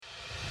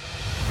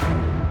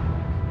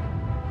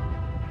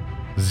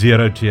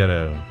Zero to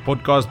Hero,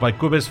 podcast by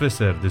Kobus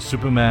Visser, the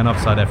Superman of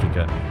South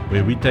Africa,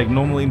 where we take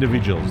normal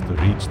individuals to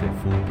reach their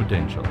full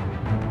potential.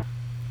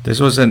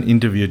 This was an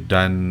interview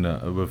done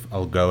with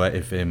Algoa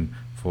FM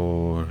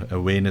for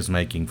awareness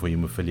making for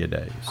Haemophilia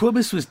Days.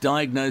 Kobus was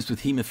diagnosed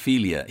with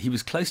haemophilia. He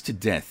was close to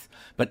death,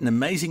 but an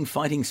amazing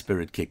fighting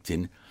spirit kicked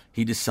in.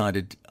 He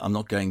decided, I'm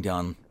not going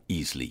down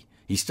easily.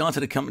 He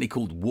started a company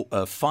called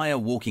Fire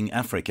Walking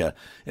Africa.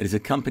 It is a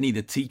company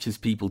that teaches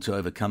people to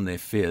overcome their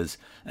fears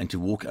and to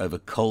walk over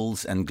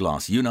coals and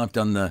glass. You and I have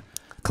done the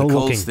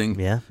coals thing.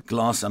 Yeah.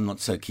 Glass, I'm not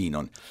so keen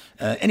on.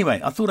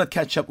 Anyway, I thought I'd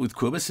catch up with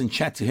Kobus and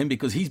chat to him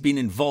because he's been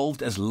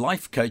involved as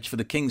life coach for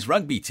the Kings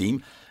rugby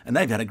team, and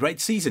they've had a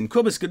great season.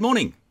 Kobus, good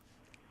morning.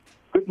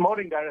 Good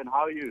morning, Darren.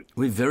 How are you?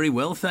 We're very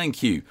well,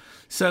 thank you.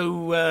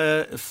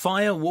 So,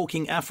 Fire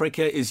Walking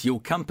Africa is your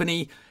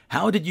company.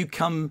 How did you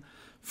come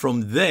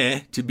from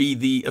there to be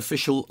the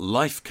official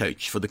life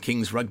coach for the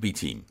Kings rugby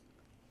team?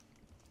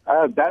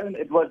 Darren,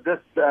 it was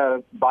just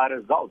by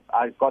results.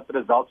 I got the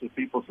results with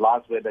people's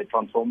lives where they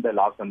transformed their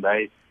lives and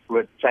they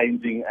were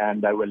changing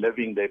and they were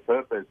living their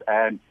purpose.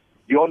 And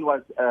Dion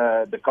was,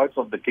 the coach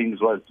of the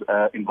Kings, was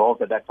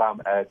involved at that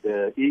time at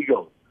the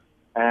Eagles.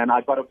 And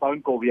I got a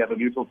phone call. We have a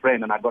mutual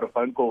friend, and I got a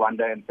phone call one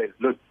day and said,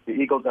 look, the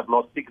Eagles have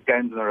lost 6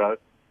 games in a row.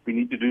 We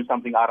need to do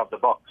something out of the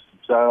box.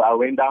 So I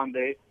went down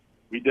there.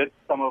 We did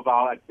some of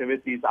our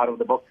activities out of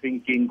the box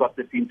thinking, got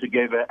the team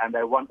together, and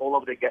they won all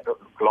of the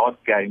glass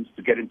games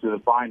to get into the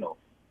final.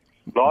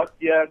 Last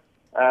year,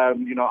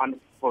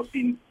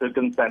 unforeseen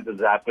circumstances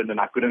happened, and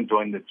I couldn't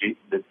join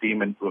the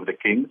team with the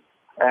Kings.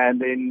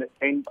 And then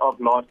end of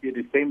last year,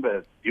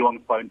 December, Dion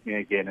phoned me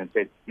again and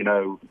said,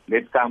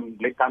 let's come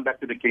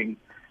back to the Kings.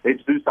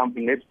 Let's do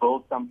something. Let's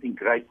build something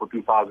great for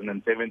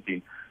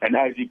 2017. And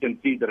as you can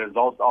see, the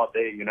results are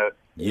there.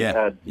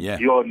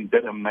 Dion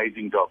did an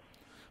amazing job.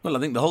 Well, I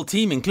think the whole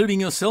team,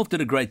 including yourself, did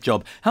a great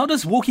job. How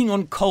does walking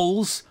on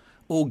coals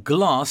or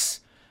glass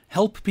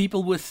help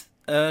people with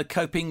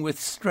coping with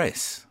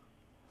stress?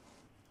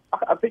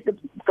 I think it's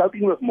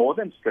coping with more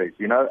than stress.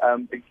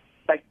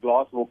 Take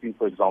glass walking,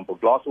 for example.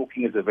 Glass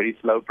walking is a very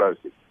slow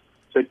process.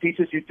 So it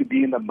teaches you to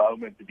be in the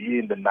moment, to be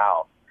in the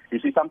now. You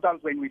see,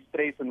 sometimes when we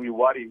stress and we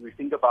worry, we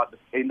think about the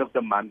end of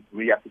the month,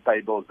 we have to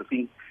pay bills,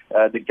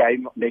 the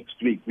game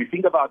next week. We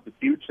think about the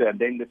future and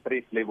then the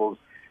stress levels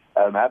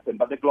happen.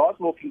 But the glass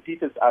walking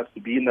teaches us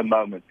to be in the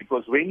moment,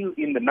 because when you're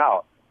in the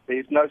now,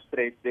 there's no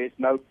stress, there's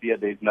no fear,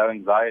 there's no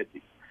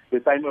anxiety.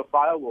 The same with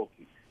fire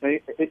walking.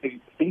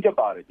 Think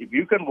about it. If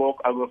you can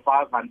walk over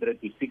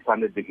 500 to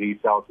 600 degrees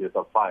Celsius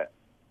of fire,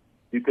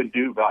 you can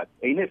do that,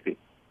 anything.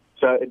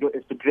 So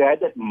it's to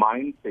create that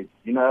mindset.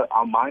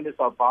 Our mind is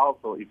so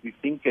powerful. If we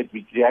think it,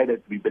 we create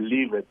it, we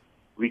believe it,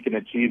 we can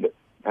achieve it.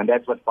 And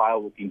that's what fire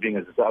walking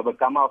brings us, to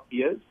overcome our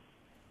fears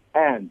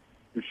and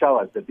to show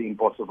us that the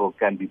impossible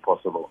can be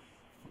possible.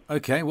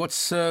 Okay,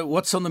 what's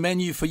on the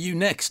menu for you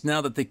next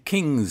now that the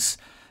Kings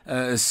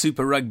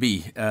Super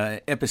Rugby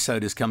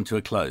episode has come to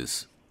a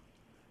close?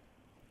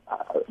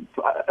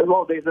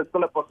 Well, there's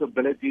still a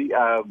possibility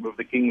with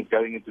the Kings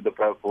going into the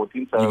Pro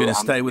 14. So you're going to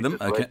stay with them?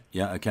 Okay.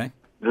 Yeah, okay.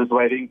 Just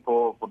waiting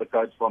for the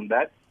coach from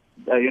that.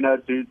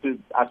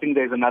 I think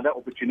there's another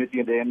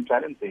opportunity there in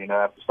Challenge. I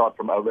have to start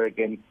from over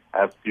again.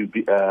 I have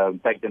to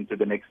take them to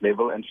the next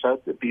level and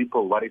show the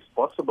people what is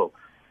possible.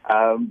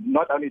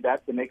 Not only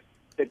that, the next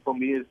step for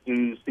me is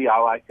to see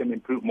how I can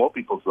improve more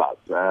people's lives.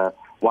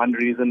 One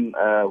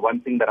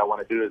thing that I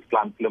want to do is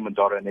climb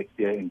Kilimanjaro next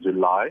year in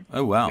July.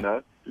 Oh,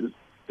 wow.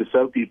 To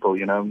show people,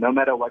 no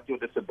matter what your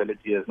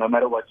disability is, no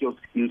matter what your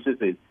excuses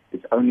is,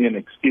 it's only an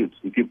excuse.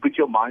 If you put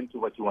your mind to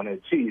what you want to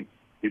achieve,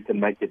 you can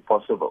make it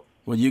possible.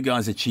 Well, you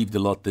guys achieved a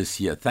lot this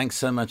year. Thanks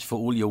so much for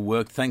all your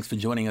work. Thanks for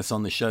joining us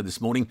on the show this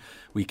morning.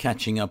 We're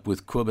catching up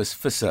with Kobus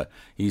Visser.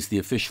 He's the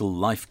official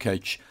life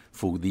coach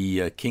for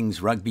the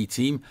Kings rugby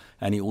team,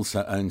 and he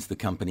also owns the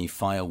company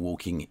Fire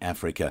Walking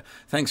Africa.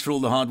 Thanks for all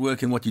the hard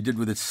work and what you did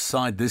with its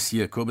side this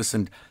year, Kobus,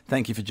 and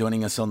thank you for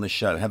joining us on the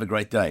show. Have a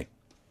great day.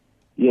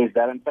 Yes,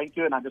 Darren, thank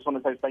you. And I just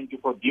want to say thank you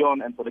for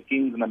Dion and for the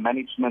Kings and the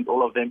management,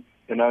 all of them.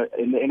 In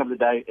the end of the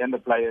day, and the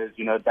players,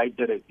 they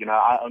did it.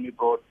 I only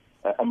brought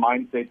a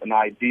mindset, an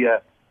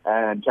idea,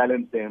 and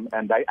challenged them,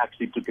 and they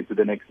actually took it to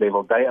the next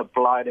level. They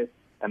applied it,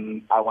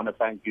 and I want to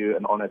thank you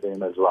and honor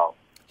them as well.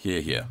 Hear,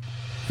 hear.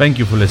 Thank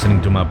you for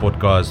listening to my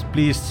podcast.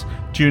 Please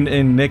tune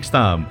in next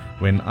time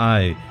when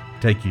I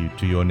take you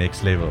to your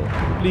next level.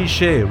 Please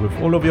share with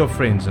all of your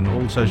friends and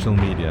all social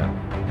media.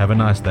 Have a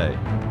nice day.